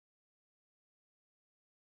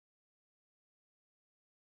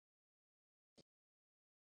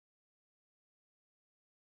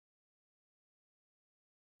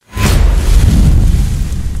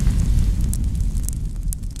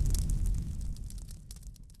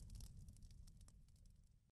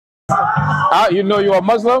You know you're a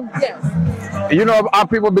Muslim? Yes. You know our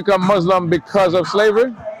people become Muslim because of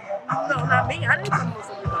slavery? No, not me. I didn't become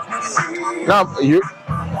Muslim because of slavery. No,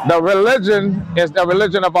 the religion is the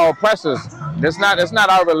religion of our oppressors. It's not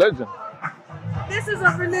our religion. This is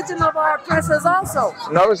a religion of our oppressors also.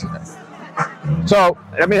 No, so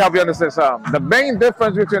let me help you understand something. The main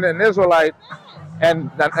difference between an Israelite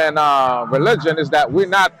and religion is that we're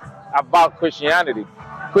not about Christianity.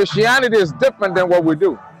 Christianity is different than what we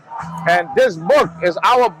do. And this book is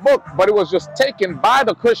our book, but it was just taken by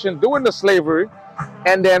the Christian during the slavery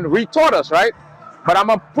and then retaught us, right? But I'm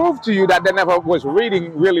going to prove to you that they never was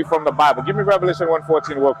reading really from the Bible. Give me Revelation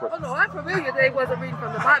 1:14 real quick. Oh, no, I'm familiar they wasn't reading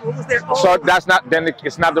from the Bible. It was their own. So that's not, then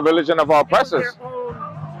it's not the religion of our oppressors. Their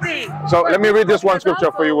own thing. So let me read this one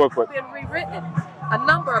scripture for you real quick. It's been rewritten a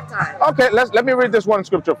number of times. Okay, let me read this one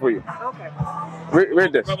scripture for you. Okay.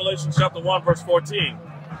 Read this. Revelation chapter 1, verse 14.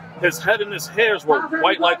 His head and his hairs were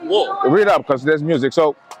white like wool. Read up, because there's music.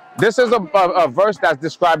 So this is a verse that's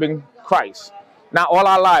describing Christ. Now, all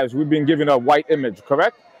our lives, we've been given a white image,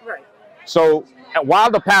 correct? Right. So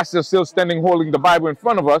while the pastor is still standing holding the Bible in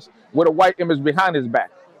front of us with a white image behind his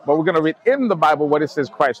back. But we're going to read in the Bible what it says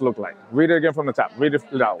Christ looked like. Read it again from the top. Read it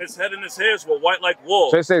out. His head and his hairs were white like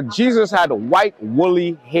wool. So it said Jesus had white,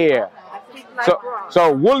 woolly hair.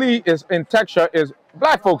 So woolly is in texture is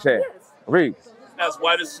black folks' hair. Yes. Read. As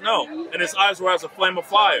white as snow, and his eyes were as a flame of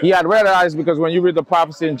fire. He had red eyes because when you read the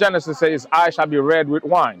prophecy in Genesis, it says his eyes shall be red with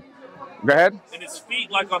wine. Go ahead. And his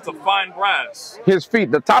feet like unto fine brass. His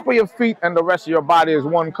feet, the top of your feet and the rest of your body is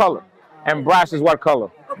one color. And brass is what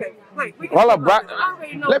color? Okay, wait. We can I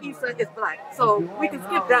already know Isa is black, so we can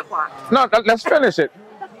skip that part. No, let's finish it.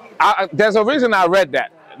 There's a reason I read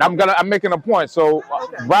that. I'm making a point. So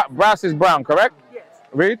brass is brown, correct? Yes.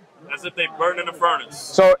 Read. As if they burned in a furnace.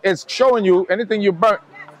 So it's showing you anything you burnt.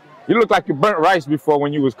 You look like you burnt rice before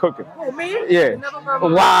when you was cooking. Oh, me? Yeah.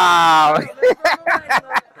 Wow.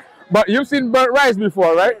 But you've seen burnt rice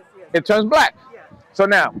before, right? Yes, yes. It turns black. Yes. So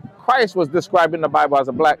now, Christ was described in the Bible as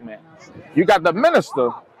a black man. You got the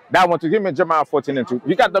minister that went to, give me Jeremiah 14:2.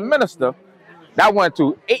 You got the minister that went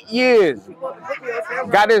to 8 years.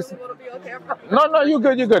 Got his. No, you're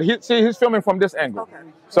good. You're good. He's filming from this angle. Okay.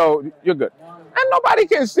 So you're good. And nobody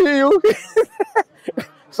can see you.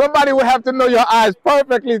 Somebody will have to know your eyes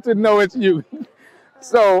perfectly to know it's you.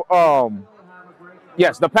 So,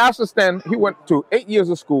 yes, the pastor Stan, he went to 8 years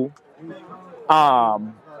of school.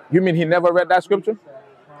 You mean he never read that scripture?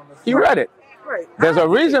 He read it. Right. There's a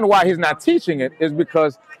reason why he's not teaching it, is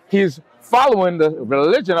because he's following the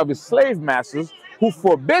religion of his slave masters who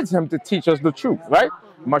forbids him to teach us the truth, right?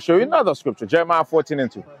 I'm going to show you another scripture, Jeremiah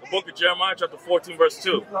 14:2. The book of Jeremiah, chapter 14, verse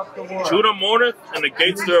 2. Judah mourneth, and the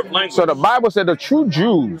gates thereof languish. So the Bible said the true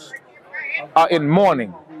Jews are in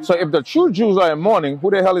mourning. So if the true Jews are in mourning,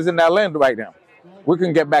 who the hell is in that land right now? We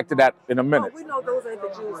can get back to that in a minute. We know those ain't the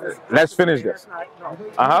Jews. Let's finish this.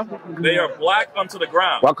 They are black unto the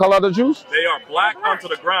ground. What color are the Jews? They are black unto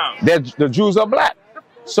the ground. The Jews are black.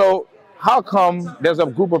 So how come there's a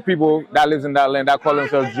group of people that lives in that land that call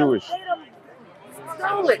themselves Jewish?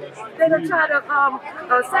 Stole it. They done try to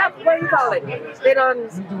what do you call it? They done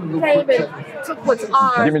came and took what's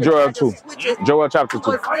ours. Give me Joel 2. Joel chapter 2.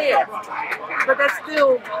 What's there. But that's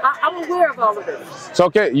still, I'm aware of all of this. It's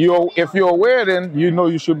okay. If you're aware, then you know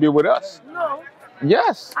you should be with us. No.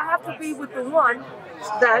 Yes. I have to be with the one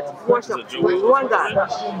that worships one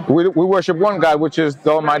God. We worship one God, which is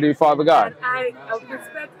the Almighty Father God. And I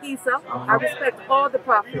respect Isa. I respect all the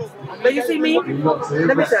prophets. But you see me? Let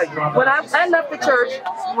me tell you. When I left the church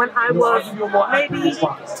when I was maybe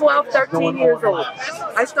 12, 13 years old.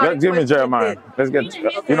 I started Give me Jeremiah. Let's get,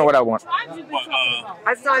 you know what I want.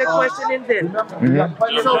 I started questioning then.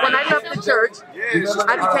 So when I left the church,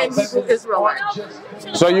 I became Hebrew Israelite.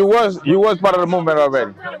 So you was part of the movement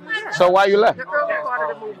already. So why you left? The early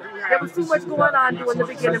part of the movement. There was too much going on during the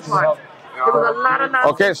beginning part. There was a lot of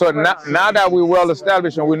nonsense. Okay, so now that we're well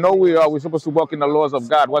established and we know we're supposed to walk in the laws of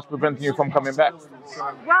God, what's preventing you from coming back?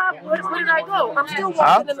 Rob, where did I go? I'm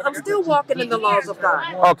still walking in the laws of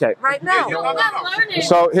God. Okay. Right now.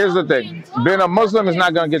 So here's the thing. Being a Muslim is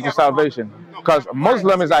not going to get you salvation. Because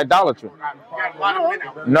Muslim is idolatry.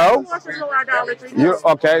 No?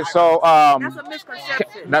 Okay, so that's a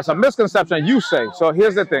misconception. That's a misconception you say. So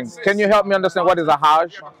here's the thing. Can you help me understand what is a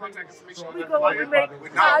Hajj? We go and we make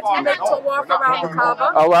Hajj, we make tawaf around the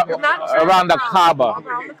Kaaba. Around the Kaaba.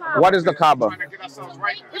 What is the Kaaba?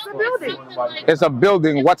 It's a building. It's a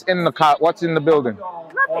building. What's in the building?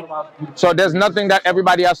 Nothing. So there's nothing that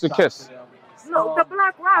everybody has to kiss. No, the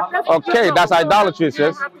black rock. Okay, that's idolatry,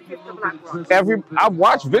 sis. I've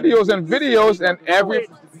watched videos and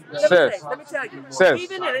Let me tell you. Sis.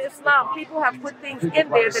 Even in Islam, people have put things in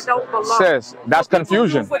there that don't belong. Sis, that's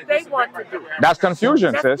confusion. What they want to do. That's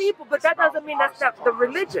confusion, that's sis. People, but that doesn't mean that's not the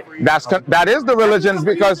religion. That is the religion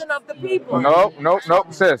because of the people. No,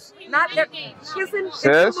 sis. Not that kissing. Sis.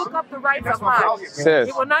 If you look up the rights of Hajj, sis.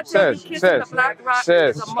 it will not tell you kissing the black rock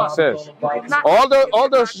is a Muslim. All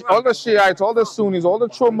the Shiites, all the Sunnis, all the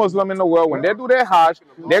true Muslims in the world, when they do their Hajj,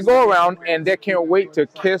 they go around and they can't wait to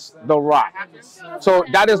kiss the rock. So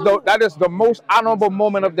that is the most honorable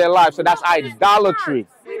moment of their life. So that's idolatry.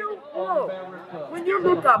 When you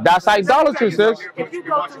look up, that's idolatry, sis. If you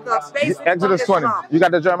go to the basics Exodus 20. You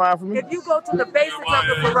got the Jeremiah for me? If you go to the basics of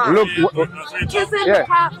the Quran, look,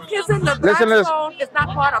 kissing the black stone is not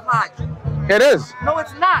part of Hajj. It is. No,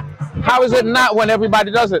 it's not. How is it not when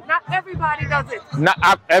everybody does it? Not everybody does it.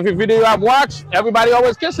 Not every video I've watched, everybody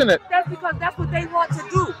always kissing it. That's because that's what they want to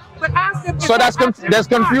do. But ask them. So there's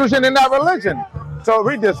confusion in that religion. So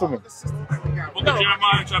read this for me. Book of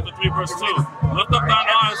Jeremiah chapter 3 verse 2. Lift up thine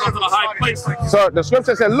eyes unto the high places. So the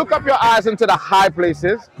scripture says, look up your eyes into the high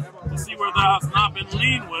places. To see where thou hast not been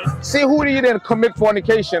lean with. See who you didn't commit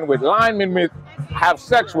fornication with, linemen with, have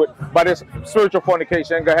sex with, but it's spiritual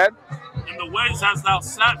fornication. Go ahead. In the ways hast thou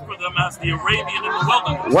sat for them as the Arabian in the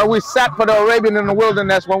wilderness. When we sat for the Arabian in the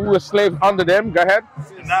wilderness, when we were slaves under them. Go ahead.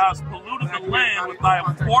 And thou hast polluted the land with thy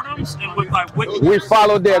whoredoms and with thy wickedness. We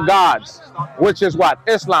followed their gods, which is what?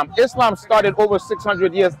 Islam. Islam started over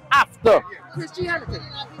 600 years after Christianity.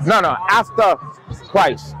 No, after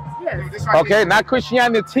Christ. Yes. Okay, not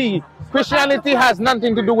Christianity. Christianity has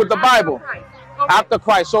nothing to do with the Bible. After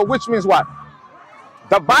Christ. So which means what?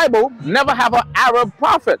 The Bible never have an Arab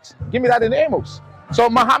prophet. Give me that in Amos. So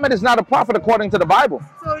Muhammad is not a prophet according to the Bible.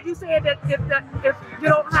 So you saying that if you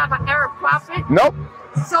don't have an Arab prophet? Nope.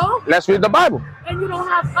 So? Let's read the Bible. And you don't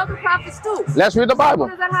have other prophets too? Let's read the Bible. What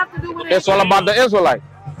does that have to do with it? It's all about the Israelite.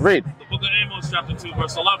 Read. The book of Amos chapter 2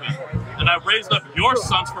 verse 11. And I raised up your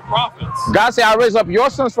sons for prophets. God said, I raised up your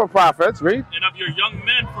sons for prophets. Read. And of your young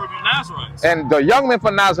men for Nazarites. And the young men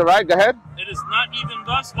for Nazarite. Go ahead. It is not even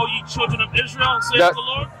thus, O ye children of Israel, saith the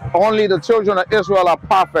Lord. Only the children of Israel are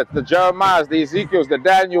prophets. The Jeremiahs, the Ezekiels, the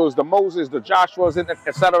Daniels, the Moses, the Joshuas,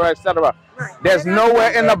 etc., etc. Right. There's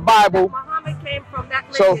nowhere in the Bible. Muhammad came from that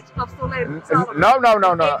lineage of Solomon.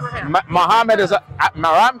 No. Muhammad is a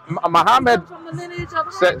Muhammad. From the lineage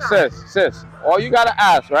of Sis. All you gotta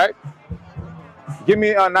ask, right? Give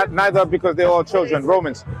me neither because they're all children.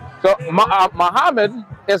 Romans. So Muhammad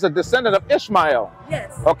is a descendant of Ishmael.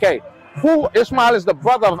 Yes. Okay. Ishmael is the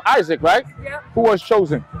brother of Isaac, right? Yeah. Who was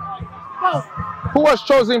chosen? Both. Who was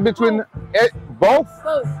chosen between both?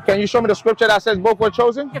 Both. Can you show me the scripture that says both were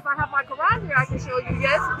chosen? If I have my Quran here, I can show you,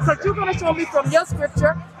 yes. Because you're going to show me from your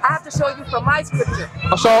scripture, I have to show you from my scripture.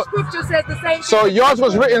 So scripture says the same thing. So yours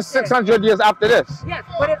was written 600 years after this? Yes,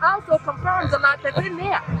 but it also confirms a lot that's in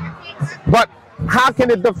there. But how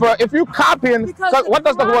can it differ? If you copying, what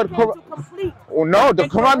does the word Quran? Oh, no, the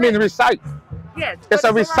Quran means recite. Yes. It's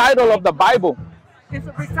a recital of the Bible. It's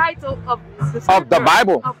a recital of the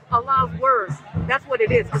Bible. Of Allah's words. That's what it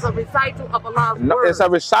is. It's a recital of Allah's words. No, it's a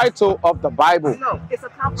recital of the Bible. No, it's a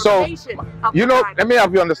confirmation of you know, the Bible. Let me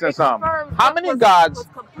help you understand something. How many gods?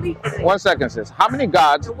 1 second, sis. How many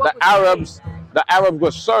gods the Arabs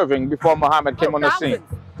were serving before Muhammad came on the scene?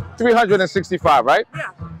 365, right?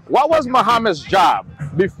 Yeah. What was Muhammad's job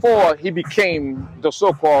before he became the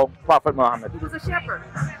so-called Prophet Muhammad? He was a shepherd.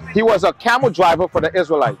 He was a camel driver for the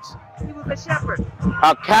Israelites. He was a shepherd.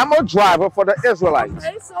 A camel driver for the Israelites.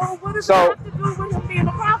 Okay, so what does that have to do with him being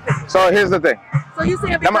a prophet? So here's the thing. So you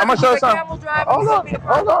saying I'm gonna show you something.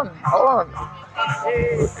 Hold on.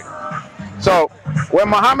 So when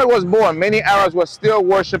Muhammad was born, many Arabs were still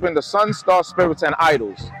worshiping the sun, star, spirits, and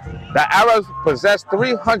idols. The Arabs possessed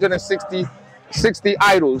 360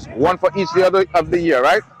 idols, one for each of the year,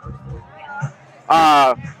 right?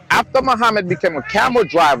 After Muhammad became a camel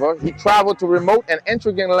driver, he traveled to remote and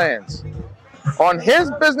intriguing lands. On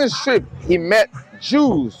his business trip, he met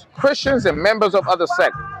Jews, Christians, and members of other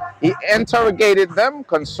sects. He interrogated them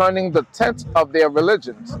concerning the tenets of their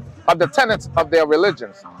religions.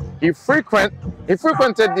 He frequented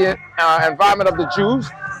the environment of the Jews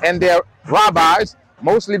and their rabbis,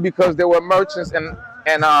 mostly because they were merchants and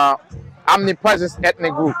omnipresent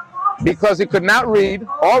ethnic group. Because he could not read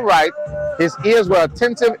or write, his ears were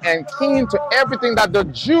attentive and keen to everything that the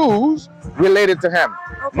Jews related to him.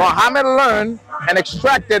 Okay. Muhammad learned and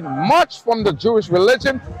extracted much from the Jewish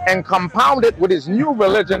religion and compounded with his new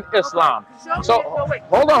religion, Islam. So,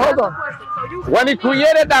 hold on. When he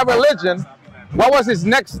created that religion, what was his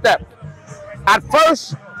next step? At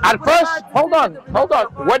first, hold on.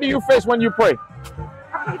 What do you face when you pray?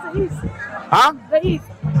 I Okay, the east. Huh? The east.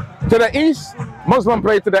 To the east, Muslim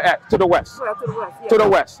pray to the west. Well, to the west, yeah. To the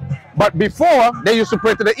west. But before, they used to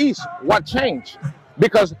pray to the east. What changed?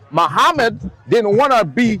 Because Muhammad didn't want to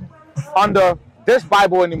be under this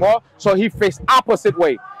Bible anymore, so he faced opposite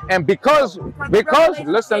way. And because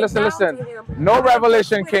listen, no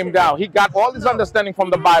revelation came down. He got all his understanding from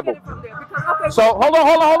the Bible. So hold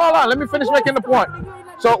on. Let me finish making the point.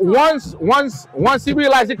 So once he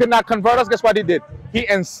realized he could not convert us, guess what he did? He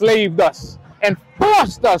enslaved us and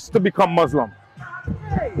forced us to become Muslim.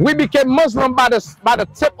 We became Muslim by the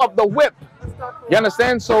tip of the whip. You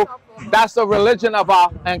understand? So that's the religion of our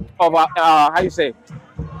how you say,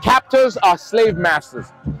 captors are slave masters.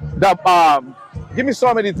 Give me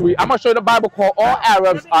Psalm 83. I'm gonna show you the Bible called all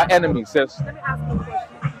Arabs are enemies, sis. Let me ask you a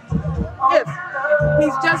question. If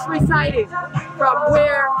he's just reciting from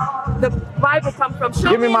where the Bible comes from,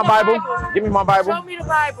 Give me my Bible. Give me my Bible. Show me the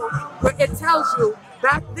Bible where it tells you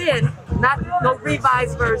back then, not no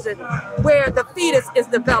revised version, where the fetus is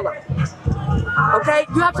developed. Okay,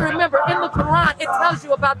 you have to remember in the Quran it tells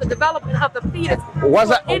you about the development of the fetus. What's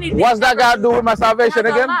that got to do with my salvation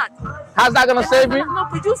again? How's that gonna save me? No,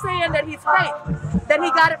 but you saying that he's fake, that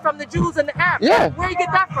he got it from the Jews and the Arabs. Yeah. Where you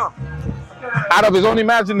get that from? Out of his own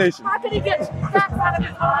imagination. How can he get facts out of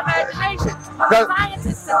his own imagination?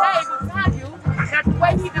 Scientists today will tell you that the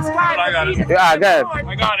way he described the fetus I got it.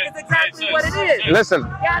 is exactly what it is. Listen.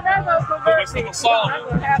 Yeah, that's no conversion. Book of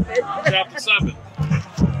Solomon, chapter 7.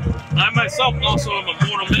 I myself also am a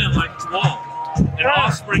mortal man like you all, an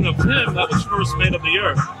offspring of him that was first made of the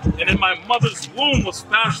earth. And in my mother's womb was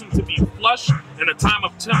fashioned to be flesh in a time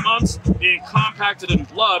of 10 months, being compacted in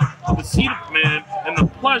blood of the seed of man, and the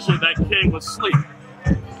pleasure that came with sleep.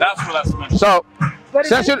 That's what that's meant. So, but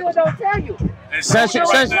since you don't tell you. Since you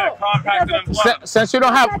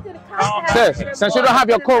don't have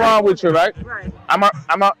your Quran with you, right? Right.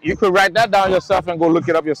 You could write that down yourself and go look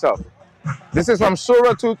it up yourself. This is from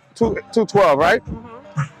Surah 2:12, right?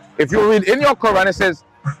 Mm-hmm. If you read in your Quran, it says,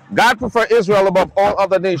 God prefer Israel above all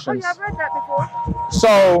other nations. Oh, yeah, I've read that before.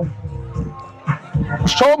 So,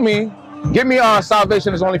 show me, give me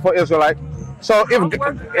salvation is only for Israelite. So if I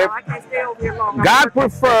can't stay over here long. God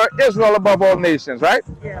prefer Israel above all nations, right?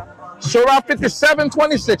 Yeah. Surah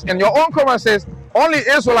 57:26, and your own Quran says, only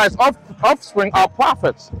Israelites' offspring are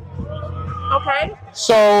prophets. Okay.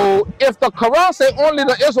 So if the Quran says only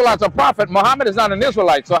the Israelites are prophet, Muhammad is not an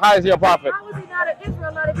Israelite, so how is he a prophet? How is he not an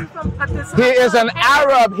Israelite if he's from He is an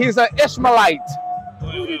Arab, he's an Ishmaelite.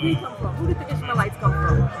 Who did he come from? Who did the Ishmaelites come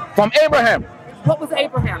from? From Abraham. What was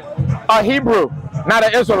Abraham? A Hebrew, not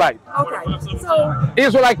an Israelite. Okay. So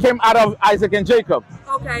Israelite came out of Isaac and Jacob.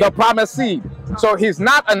 Okay. The promised seed. So he's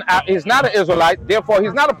not an Israelite, therefore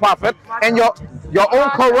he's not a prophet. And your own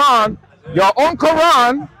Quran,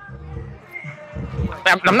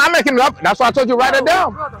 I'm not making it up. That's why I told you write it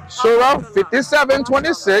down. Surah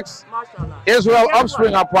 57:26. Israel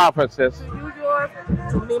offspring are prophets. To you yours,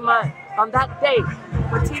 to me mine. On that day,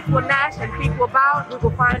 when teeth will gnash and feet will bow, we will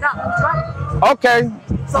find out. Right? Okay.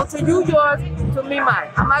 So to you yours, to me mine.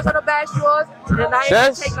 I'm not gonna bash yours, and I ain't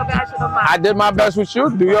gonna take no bashing of mine. I did my best with you.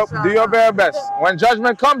 Do your very best. When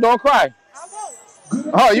judgment comes, don't cry.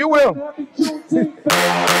 Oh, you will.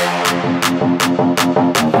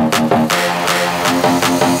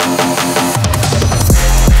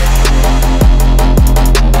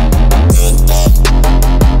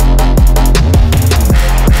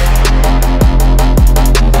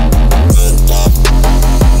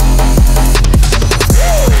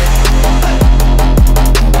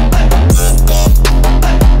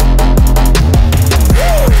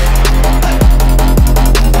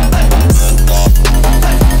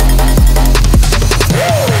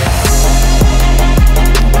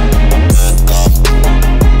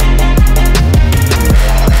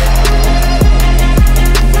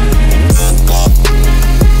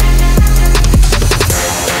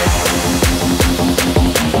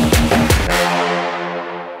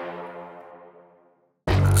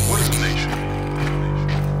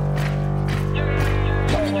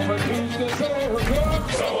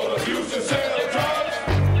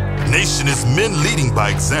 Nation is men leading by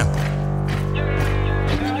example.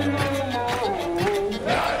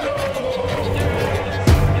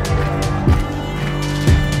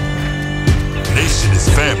 Nation is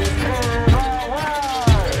family.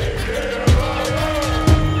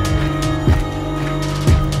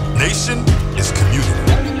 Nation is community.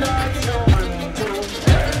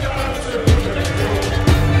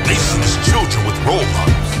 Nation is children with role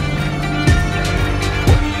models.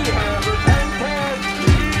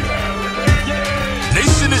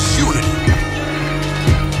 Nation is unity.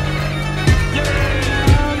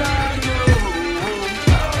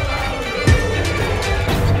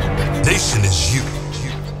 nation is you.